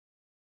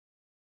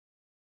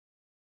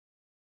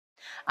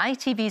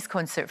ITV's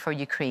concert for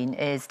Ukraine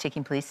is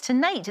taking place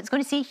tonight. It's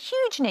going to see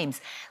huge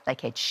names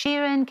like Ed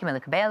Sheeran,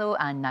 Camila Cabello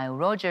and Nile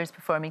Rodgers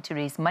performing to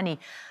raise money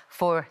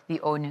for the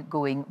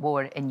ongoing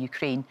war in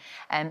Ukraine.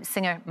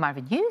 Singer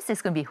Marvin Humes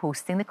is going to be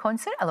hosting the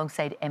concert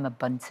alongside Emma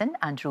Bunton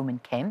and Roman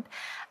Kemp.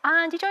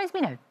 And he joins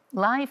me now,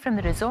 live from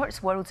the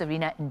Resorts World's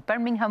Arena in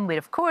Birmingham, where,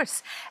 of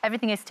course,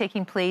 everything is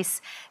taking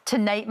place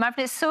tonight.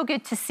 Marvin, it's so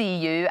good to see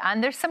you,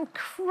 and there's some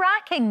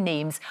cracking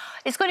names.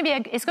 It's going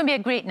to be a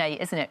great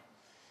night, isn't it?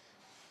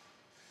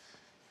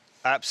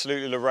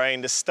 Absolutely,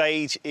 Lorraine. The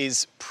stage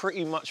is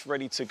pretty much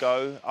ready to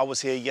go. I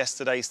was here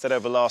yesterday, stayed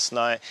over last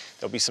night.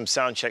 There'll be some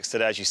sound checks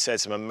today, as you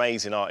said, some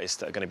amazing artists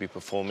that are going to be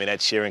performing. Ed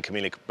Sheeran,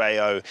 Camila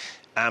Cabello,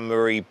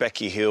 Anne-Marie,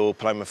 Becky Hill,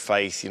 Paloma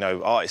Faith, you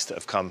know, artists that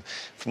have come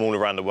from all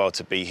around the world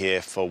to be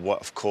here for what,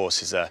 of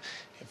course, is a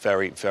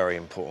very, very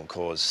important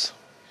cause.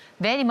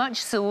 Very much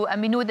so,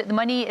 and we know that the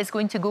money is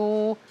going to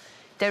go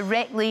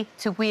directly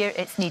to where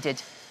it's needed.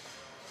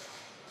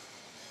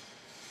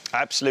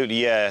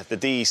 Absolutely, yeah. The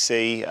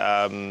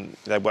DEC,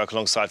 they work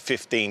alongside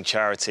 15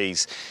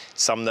 charities,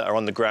 some that are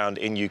on the ground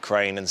in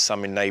Ukraine and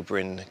some in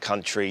neighbouring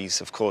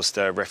countries. Of course,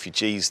 there are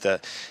refugees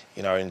that,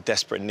 you know, are in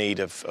desperate need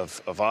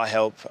of our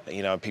help.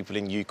 You know, people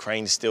in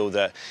Ukraine still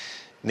that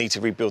need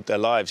to rebuild their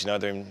lives. You know,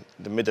 they're in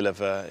the middle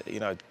of a, you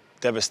know,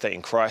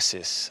 devastating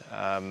crisis.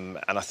 And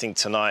I think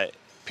tonight,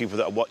 people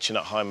that are watching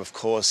at home, of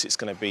course, it's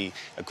going to be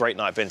a great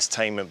night of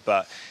entertainment,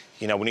 but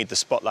you know, we need the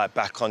spotlight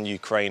back on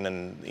Ukraine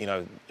and, you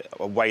know,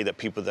 a way that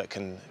people that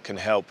can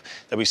help.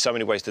 There'll be so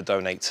many ways to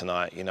donate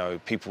tonight. You know,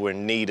 people are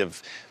in need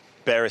of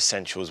bare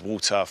essentials,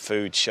 water,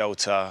 food,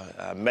 shelter,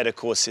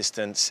 medical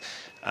assistance.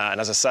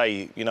 And as I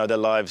say, you know, their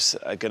lives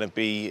are going to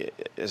be,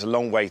 there's a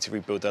long way to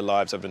rebuild their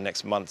lives over the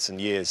next months and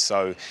years.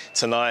 So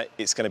tonight,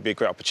 it's going to be a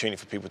great opportunity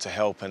for people to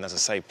help and, as I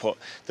say, put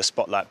the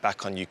spotlight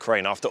back on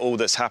Ukraine after all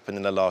that's happened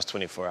in the last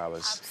 24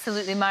 hours.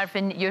 Absolutely,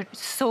 Marvin, you're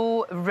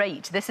so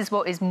right. This is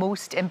what is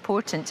most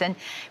important. And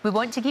we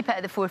want to keep it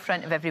at the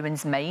forefront of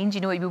everyone's mind.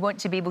 You know, we want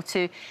to be able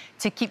to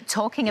keep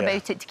talking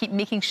about it, to keep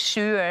making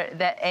sure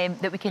that,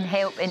 that we can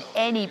help in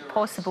any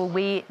possible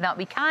way that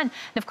we can.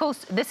 And, of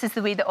course, this is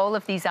the way that all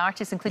of these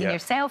artists, including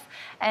yourself,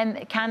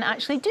 can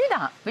actually do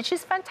that, which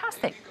is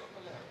fantastic.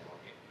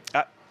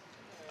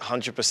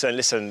 100%.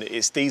 Listen,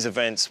 it's these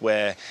events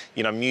where,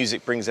 you know,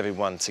 music brings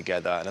everyone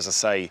together. And as I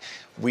say,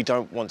 we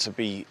don't want to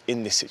be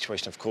in this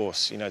situation, of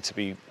course, you know, to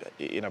be,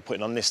 you know,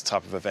 putting on this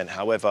type of event.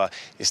 However,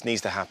 this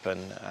needs to happen.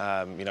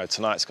 You know,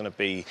 tonight's going to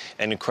be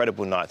an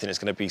incredible night. I think there's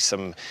going to be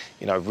some,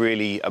 you know,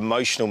 really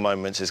emotional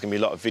moments. There's going to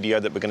be a lot of video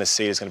that we're going to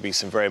see. There's going to be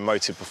some very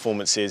emotive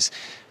performances.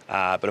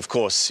 But of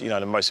course, you know,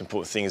 the most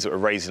important thing is that we're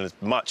raising as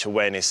much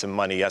awareness and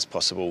money as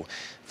possible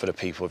for the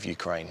people of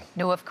Ukraine.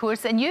 No, of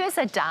course. And you as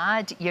a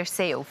dad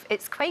yourself,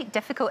 it's quite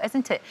difficult,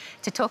 isn't it,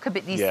 to talk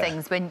about these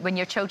things when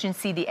your children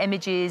see the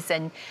images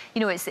and,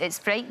 you know, it's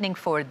frightening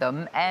for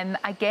them.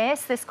 I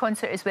guess this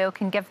concert as well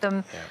can give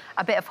them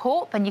a bit of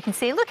hope, and you can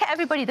say, look at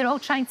everybody, they're all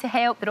trying to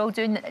help, they're all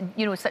doing,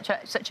 you know, such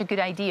a good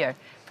idea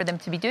for them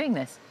to be doing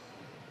this.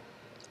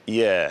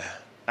 Yeah.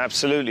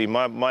 Absolutely.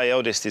 My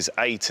eldest is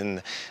 8,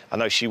 and I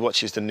know she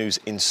watches the news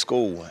in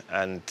school,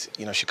 and,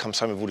 you know, she comes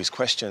home with all these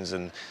questions,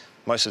 and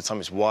most of the time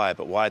it's why,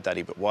 but why,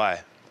 Daddy, but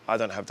why? I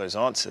don't have those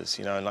answers,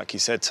 you know, and like you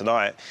said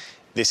tonight,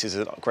 this is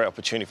a great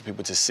opportunity for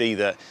people to see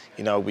that,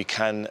 you know, we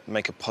can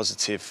make a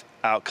positive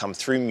outcome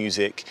through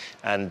music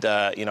and,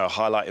 you know,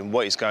 highlighting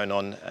what is going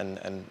on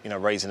and, you know,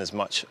 raising as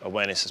much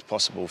awareness as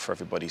possible for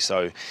everybody.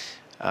 So,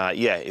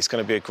 yeah, it's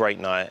going to be a great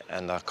night,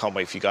 and I can't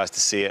wait for you guys to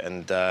see it.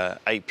 And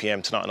 8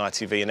 p.m. tonight on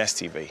ITV and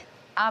STV.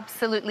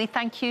 Absolutely.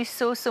 Thank you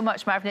so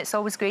much, Marvin. It's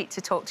always great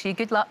to talk to you.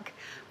 Good luck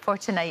for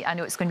tonight. I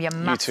know it's going to be a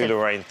massive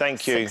Lorraine.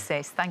 Thank you.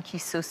 Success. Thank you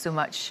so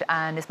much.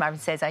 And as Marvin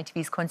says,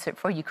 ITV's concert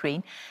for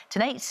Ukraine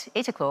tonight,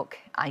 8 o'clock,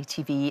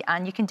 ITV.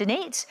 And you can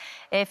donate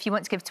if you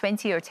want to give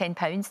 £20 or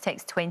 £10.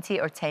 Text 20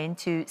 or 10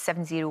 to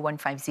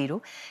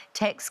 70150.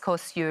 Text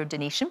costs your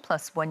donation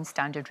plus one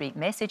standard rate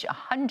message.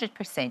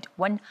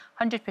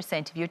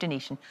 100% of your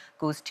donation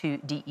goes to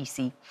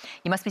DEC.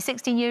 You must be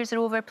 16 years or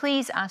over.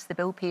 Please ask the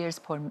bill payer's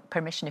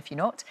permission if you're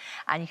not.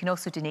 And you can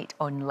also donate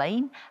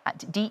online at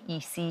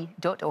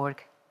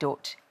dec.org.uk.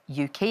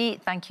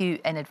 Thank you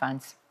in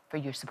advance for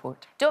your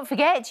support. Don't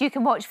forget, you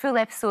can watch full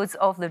episodes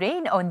of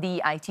Lorraine on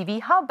the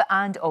ITV Hub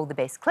and all the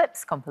best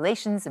clips,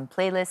 compilations and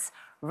playlists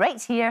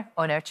right here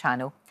on our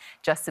channel.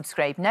 Just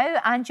subscribe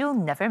now and you'll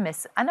never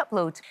miss an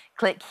upload.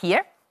 Click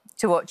here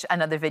to watch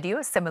another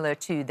video similar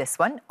to this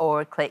one,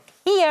 or click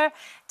here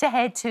to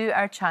head to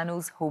our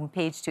channel's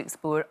homepage to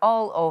explore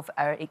all of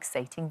our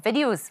exciting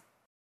videos.